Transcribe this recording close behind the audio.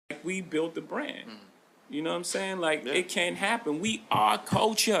like we built the brand. You know what I'm saying? Like, it can't happen. We are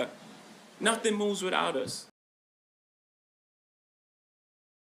culture. Nothing moves without us.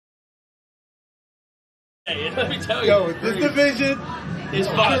 Hey, let me tell you. Yo, this division is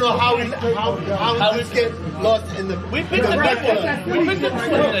fun. I don't know how this get lost in the. We picked the big one. We picked the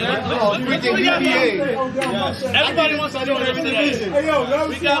freaking U.B.A. Everybody wants to join us today.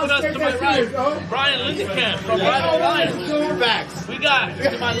 We got with us to my right, Brian Lindenkamp from Rival Lions. Facts. We got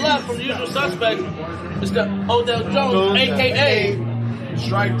to my left from the usual suspect, Mr. Odell Jones, a.k.a.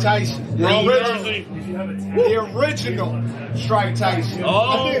 Strike Tyson. The original Strike Tyson.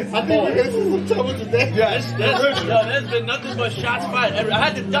 Oh, I think this is some trouble today. Yes, there's been nothing but shots fired. I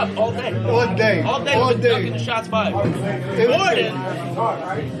had to duck all day. All day. All day was ducking the shots fired. Gordon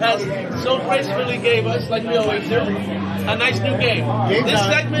has so gracefully gave us, like we always do, a nice new game. This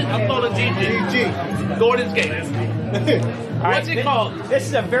segment, I'm calling GG. Gordon's game. What's it called? This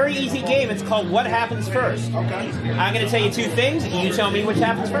is a very easy game. It's called What Happens First. Okay. I'm going to tell you two things, and you tell me which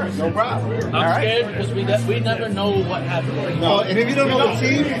happens first. No problem. I'm scared because we never know what happens. No, and if you don't know the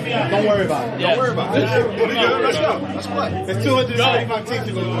team, don't worry about it. Yeah. Don't worry about it. Let's go. Let's play. There's 275 teams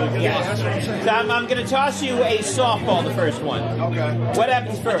to go through. Yeah, that's what I'm saying. So I'm going to toss you a softball, the first one. Okay. What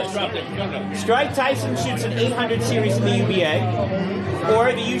happens first? Strike Tyson shoots an 800 series in the UBA,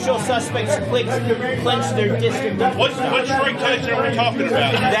 or the usual suspects clinch their district. What Strike Tyson are we talking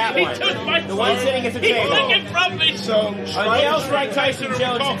about? That one. The one sitting at the table. He's looking from me. So, Strike Tyson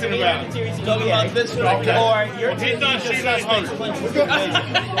Jones shoots an 800 series in the UBA, or your he's not shooting 800.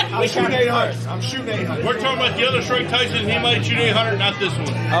 I'm shooting 800. I'm shooting 800. We're talking about the other Strike Tyson. He might shoot 800, not this one.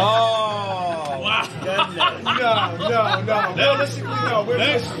 Oh, wow. No. Realistically, no.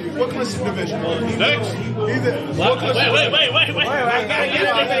 We're Christian division. Next. Wait. I gotta get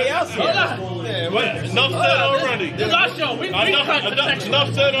everybody else here. Hold on. Enough said already. This is our show. We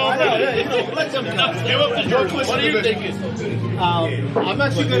Enough said already. Give up the joke. What are you thinking? I'm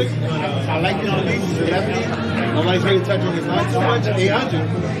actually going to. I like his release. He's a lefty. I like how he touch on his line so much.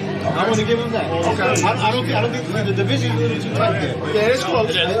 800. I want to give him that. Okay. I don't think the division is a little too tight there. Yeah, it's close.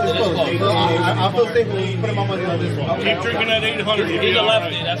 It's close. I feel safe when we put my money on this one. Keep drinking that 800. He's a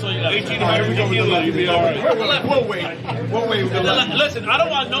lefty. That's what you got. 1800 tequila. You'll be all right. We'll wait. Listen, I don't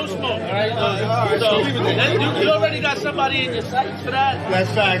want no smoke. All right. So you already got somebody in your sights for that.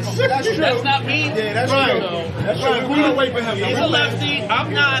 That's facts. That's true. That's not me. Yeah, that's right. That's right. We're gonna wait for him. He's a lefty.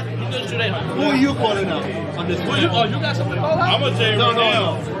 I'm not. He's gonna shoot 800. Who are you calling out on this? Oh, you got something to call out? I'm gonna tell you right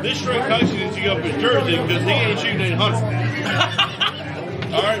now. This Strike Tyson needs to go up his jersey because he ain't shooting 800.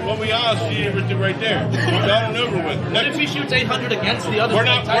 All right, well, we all see everything right there. We're done and over with. What if he shoots 800 against the other? We're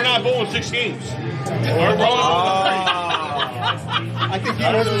not bowling 6 games. We're bowling. I think he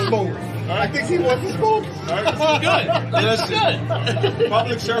wants to smoke. I think he wants to smoke. This is good.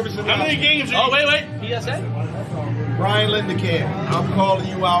 Public service. How many games? Oh, wait. PSA? Brian Lindenkamp, I'm calling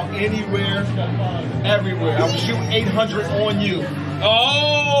you out anywhere, everywhere. I will shoot 800 on you.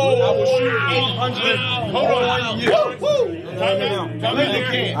 Oh! I will shoot 800 on you.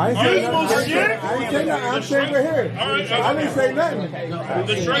 Lindenkamp. I ain't say nothing. I'm saying we're here. I didn't say nothing.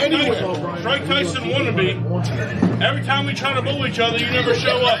 The Strike Tyson wannabe. Every time we try to bully each other, you never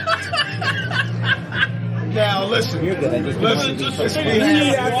show up. Now listen. Y'all here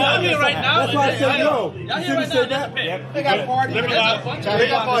right now. That's why I said no. Y'all here right now. That's a bit. They got parties. They got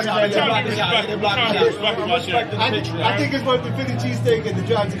parties right now. I think it's worth the Philly cheesesteak and the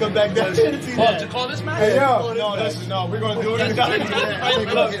drive to come back down to call this match? Hey, yo. No, listen, no. We're going to do it.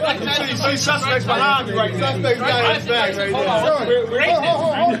 You see suspects behind me right now. Suspects got his back right now. I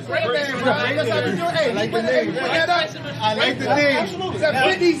like the name. I like the name. Is that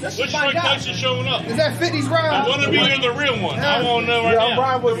 50s? Which Strike Tyson showing up? Is that 50s round? I want to be the real one. I want to know right now.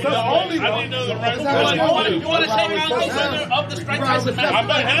 Brian was the only one. I need to know the right one. You want to take round winner of the Strike Tyson match? I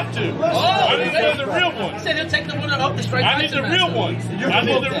might have to. I need to know the real one. He said he'll take the winner of the Strike I Tyson need the real one. I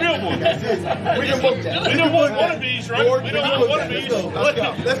need the real one. We don't want one of these, right? We don't want one of these.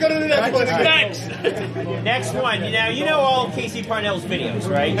 Let's go to the next one. Next. Next one. Now, you know all Casey Parnell's videos,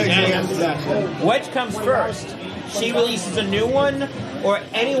 right? Which comes first? She releases a new one, or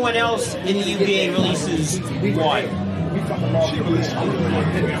anyone else in the U.B.A. releases one? She releases a new one.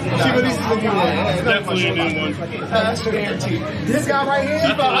 Definitely a new one. That's guaranteed. This guy right here,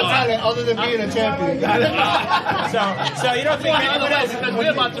 she's about talent other than being a champion. So you don't think anyone else? Because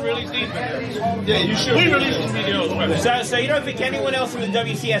we're about to release these videos. Yeah, you should. We release these videos. So you don't think anyone else in the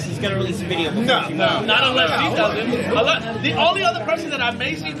WCS is going to release a video? No. Not unless he does it. The only other person that I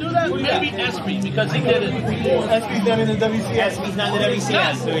may see do that would maybe SB, because he did it. SB's not in the WCS. SB's not in the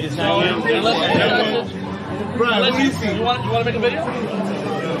WCS, so he does not. Unless Brian, what do you see? You want to make a video?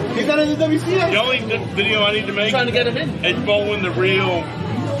 He's not in the WCA. The only video I need to make Trying to get him in. is following the real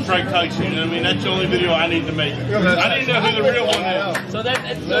Strike Tyson. You know what I mean? That's the only video I need to make. I didn't know who the real one is. So then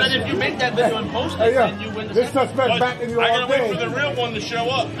if you make that video and post it, then you win the This segment. suspect back in your I all gotta wait for day. the real one to show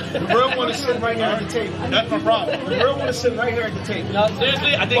up. The real one is sitting right here at the tape. That's my problem. The real one is sitting right here at the tape. No,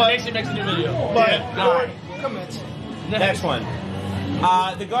 seriously, I think Macy makes a new video. But Yeah. All right. comments. Next one.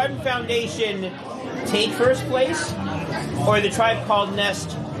 The Garden Foundation take first place, or the Tribe Called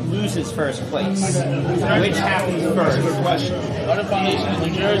Nest loses first place? Which happens first? Garden Foundation in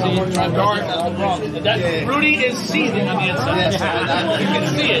New Jersey, Tribe Called Nest in the Bronx. Rudy is seething on the inside. You can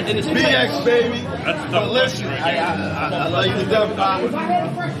see it in his face. BX, baby. That's the But listen, I love you to death, God. The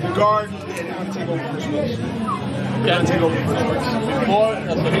Garden, they're going to take over first place. They're going to take over first place. Or, so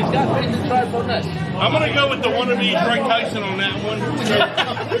he's got faith in Tribe Called Nest. I'm gonna go with the wannabe Strike Tyson on that one.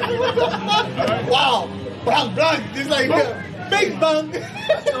 Wow. Bang, bang. It's like big bang. I'm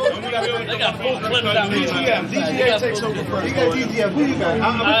gonna go with They got full clips out here. DGF takes over first. You got DGF. Who you got? I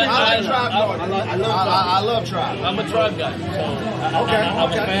like Tribe. I love Tribe. I'm a Tribe guy. So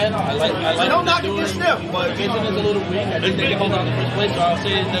I'm a fan. I like Don't knock doing. against them, but Vision is a little weak. I think they can hold on to first place, so I'll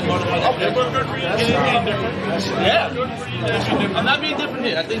say they're going to Yeah. I'm not being different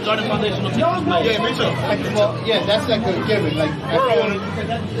here. I think Garden Foundation will take first place. yeah, me too. Well, yeah, that's like a given. Like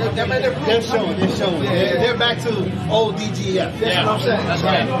they're showing. They're back to old DGF. That's what I'm saying. That's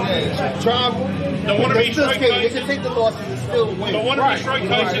right. Yeah. Tribe. The wannabe They still Strike skate. They Tyson. can take the losses and still win. The wannabe Strike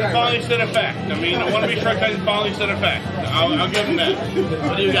Tyson finally said a fact. I mean, the wannabe Strike Tyson finally said a fact. I'll give him that.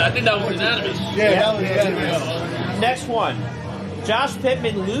 What do you got? I think that was unanimous. Yeah, that was Next one. Josh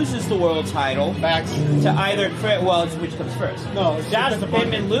Pittman loses the world title to either which comes first? No, it's Josh Chris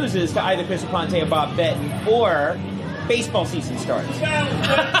Pittman loses to either Chris Aponte or Bob Benton, or baseball season starts.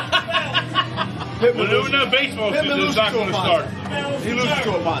 Well, no baseball season is not going to start. He loses to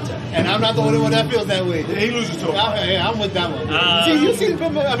Aponte. And I'm not the only one that feels that way. He loses to Aponte. Yeah, I'm with that one. See, you see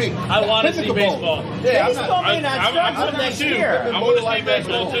Pittman, I mean, I want to see baseball. Yeah, Baseball may not start until next year. I want to see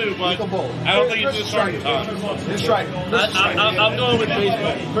baseball too, but I don't think it's the starting time. It's right. I'm going with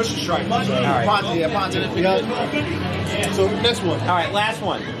baseball. Christian strike. right. Aponte. So next one. All right, last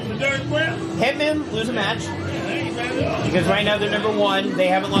one. Hitmen lose a match because right now they're number one. They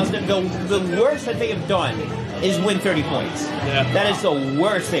haven't lost it. The worst that they have done is win 30 points. Yeah. That is the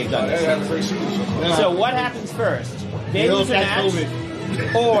worst they've done this season. So what happens first? They lose a match,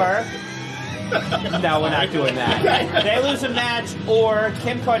 or no, we're not doing that. They lose a match, or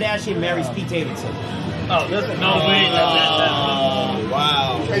Kim Kardashian marries Pete Davidson. Oh, there's no way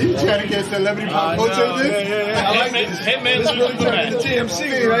Wow. Are you trying to get celebrity pop culture in this? Yeah. I like this. Hitman This really loses the turning match. into TMC,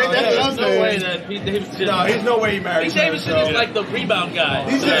 right? That's what I'm There's no way saying. that Pete Davidson. No, he's no way he marries Pete Davidson is like the rebound guy.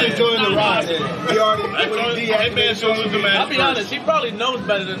 He's just enjoying the ride. He already Hitman's going to lose the match. I'll be honest, he probably knows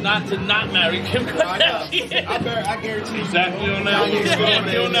better than not to not marry Kim Kardashian. I guarantee you. Exactly on that one.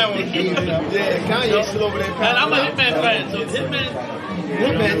 Exactly on that one. Yeah, Kanye's still over there. And I'm a Hitman fan, so Hitman.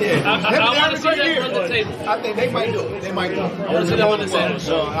 Hitman, yeah. I want to see them run the table. I think they might do it. They might do it. I want to see them run the table.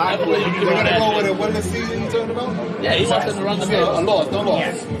 So I believe you they're can gonna go run with that a win the season you talking about? Yeah, he wants them to run the Yeah, a table. loss, no loss.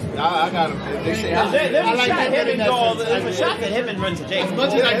 Yes. I got him. They say There's a I like shot Hitman in Hitman that goal. sense. There's a shot that Hitman runs to Jake. As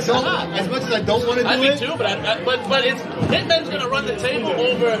much as I don't want to I do do it. too, but it's Hitman's gonna run the table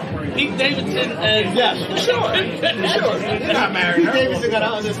over Pete Davidson and Yes, for sure. They're not married. Pete Davidson got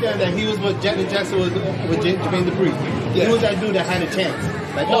to understand that he was what Janet Jackson was with Jermaine Dupri. He was that dude that had a chance.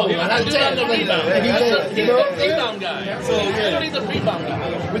 Like, Oh, I had a he's chance. not the rebound. He's a rebound guy. So, yeah. He's a rebound guy.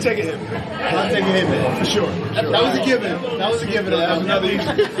 We're taking him. I'm taking him, man, for sure. That was a given. That was a given. That was another easy.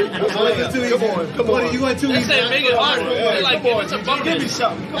 Come on. You went too They easy. say make it hard. They're like, give us a bonus. Give me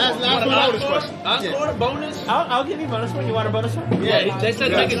something. Last bonus question. Encore a bonus? I'll give you a bonus one. You want a bonus one? Yeah, they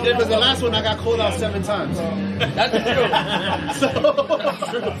said make it Because different. the last one I got called out 7 times. That's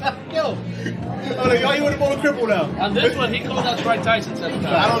true. Yo. I'm like, oh, you want to ball a cripple now? On this one, he called out Strike Tyson 7 times.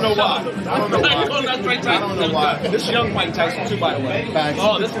 I don't know why. He called out Strike Tyson. I don't know why. This young Mike Tyson too, by the way. Facts.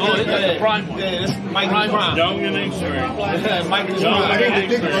 Oh, this is the prime one. Yeah, this Mike Prime is prime. Young and inexperienced. Mike is I prime. didn't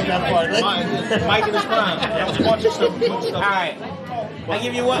think about that part. Right? Mike is prime. All right.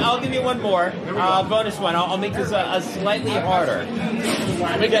 I'll give you one more bonus one. I'll make this a slightly harder.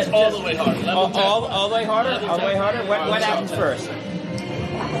 Make it all the way hard. Level 10. All the way harder. All the way harder. What happens first?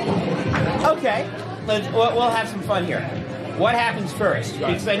 Okay. We'll have some fun here. What happens first?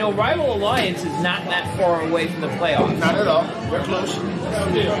 Because I know Rival Alliance is not that far away from the playoffs. Not at all. We're close.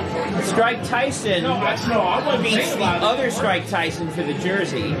 Strike Tyson beats the other Strike Tyson for the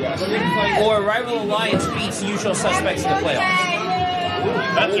jersey, or Rival Alliance beats the usual suspects in the playoffs.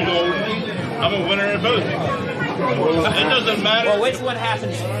 That's a goal. I'm a winner of both. It doesn't matter. Well, which one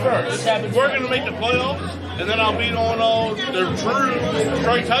happens first? We're going to make the playoffs, and then I'll beat on all their true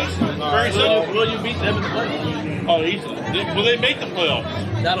Strike Tyson. Very simple. Will you beat them in the playoffs? Oh, easily. Will they make the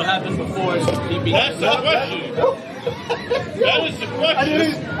playoffs? That'll happen before he beats That's the question. That is the question.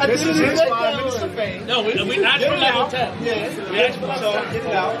 This is his 5 minutes of fame. No, we asked for level 10. Yeah, we asked for so get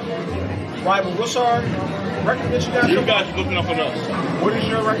it out. Rival, what's our record that you guys? You guys are looking up on us. What is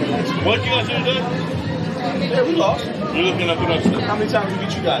your record? What you guys do today? Yeah, we lost. You're looking up on us. How many times we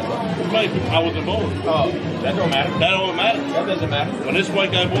beat you guys? I was involved. Oh, that don't matter. That don't matter. That doesn't matter. When this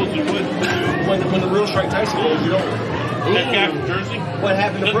white guy bowls, you win. When the real Strike Tyson goes, you don't. That guy from Jersey? What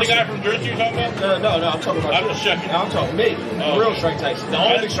happened to Is that the guy from Jersey you're talking about? No, I'm talking about I'm you. just checking. I'm talking me. The real Strike Tyson. The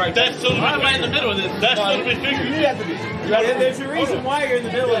only Strike That's Tyson. still to be I'm right in the middle of this. That's still to be figured. You have to be. There's a reason why you're in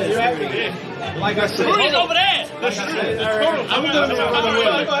the middle of this. You have to be. Like I said. Rudy's over there.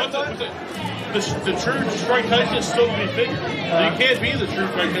 The true Strike Tyson is still to be figured. You can't be the true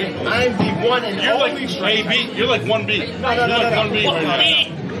Strike Tyson. I'm the one and You're like only Strike Tyson. AB. You're like 1B. No. You're like 1B right now.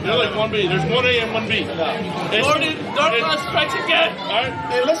 You're like 1B. There's 1A and 1B. Gordon strikes again. All right.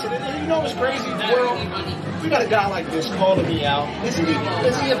 Hey, listen, you know what's crazy? The world, we got a guy like this calling me out. Is he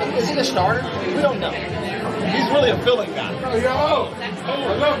a starter? We don't know. He's really a filling guy. Yo,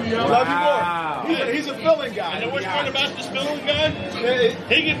 I love you, yo. Love you more. He's a filling guy. And what's fun about this filling guy?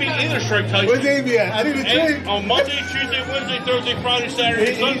 He can be either Strike Tyson. Where's Amy at? I need a drink. On Monday, Tuesday, Wednesday, Thursday, Friday, Saturday,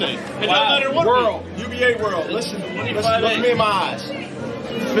 and Sunday. It doesn't matter what World, UBA world. Listen, look me in my eyes.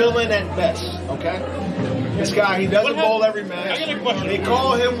 Filling at best, okay? This guy, he doesn't bowl every match. I got a question. They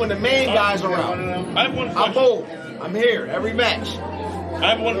call him when the main guy's around. I have one I question. bowl. I'm here every match.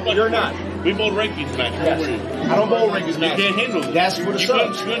 I have one question. You're not. We bowled rankings match. Yes. I don't bowl rankings You matches. can't handle it. That's for the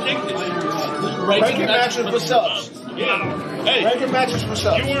subs. You couldn't take this. Ranking matches for subs. Yeah. Hey, Ranking matches for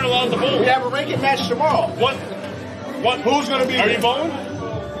subs. you weren't allowed to bowl. We have a ranking match tomorrow. What? Who's going to be Are there? you bowling?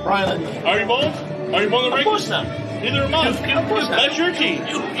 Brian. Are you bowling? Are you bowling the rankings? Of course not. Neither am I. Of course not. That's your team.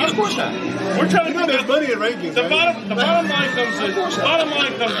 Of course not. We're trying to You know there's money in rankings, The right? bottom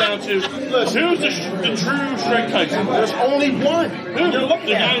line comes down to who's the true Strike Tyson? There's only one. Who? You're looking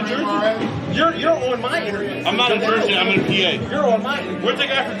The guy at in it. Jersey? You're on my interview. I'm not in Jersey. I'm in PA. You're on my interview. Where's the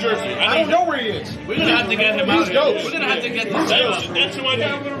guy from Jersey? I don't know where he is. We're gonna have to get him out. We're gonna have to get this out. That's who I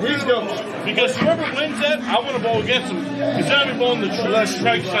know. He's ghost. Because whoever wins that, I want to bowl against him. Because I'm bowling the true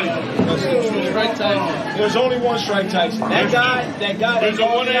Strike Tyson. Strike time. There's only one Strike Tyson. That guy. There's a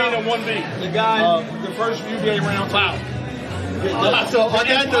 1A and a 1B. The guy, the first UBA round. Wow. So on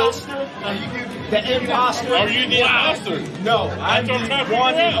that note, the imposter. Are you the imposter? No, I'm That's what I'm trying the to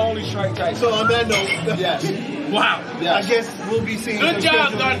one figure and out. only Strike Tyson. So on that note, Yes. Wow. I guess we'll be seeing Good some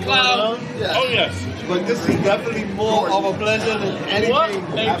job, scheduling Dark going Cloud. on. Oh, yes. But this is definitely more of a pleasure than anything What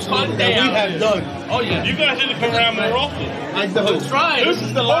a absolutely fun that day we out have here. done. Oh yeah. You guys need to come around more often. I know. That's right. This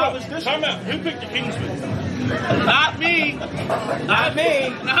is the loudest Time out. Who picked the Kingsman? Not me. Not me.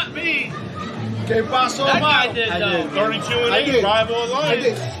 Not me. Que paso, That guy Mal? did I though. did. 32 I and 8, did. rival I alliance.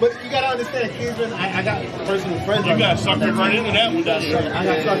 did. But you gotta understand, Kingsman, I got personal friends. You on guys that. suckered right into that one, didn't you? I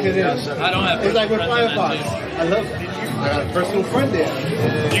got sucked in. I don't have. It's like with friends on that Firefox. team. I love it. I got a personal friend there. You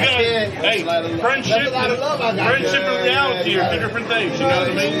got hey, friendship, That's a lot of love I got. friendship and reality are two different things. You know what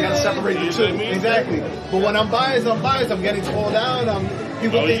I mean? You gotta separate the two. Exactly. But when I'm biased, I'm getting called out.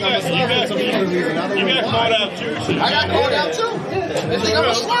 People Oh, think I'm a slouch for some reason. I don't you know got why. called out too. So I got called out too. They think I'm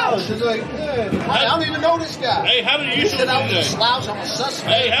a slouch. It's like, yeah. I don't even know this guy. Hey, how did you He usually said I was do a that? slouch. I'm a suspect.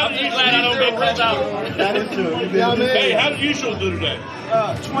 Hey, how did you Glad I don't get called out. That is true. You know what I mean? Hey, how did you usually do today?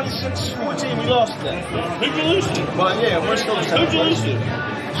 26-14, we lost today. Who'd you lose to? But yeah, we're still Who'd you lose to?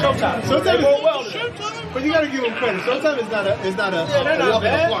 Showtime. Sometimes They roll well today. Showtime. But you gotta give them credit. Sometimes it's not a Yeah, they're not walk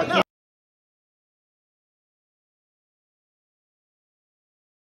in the bad. park. No.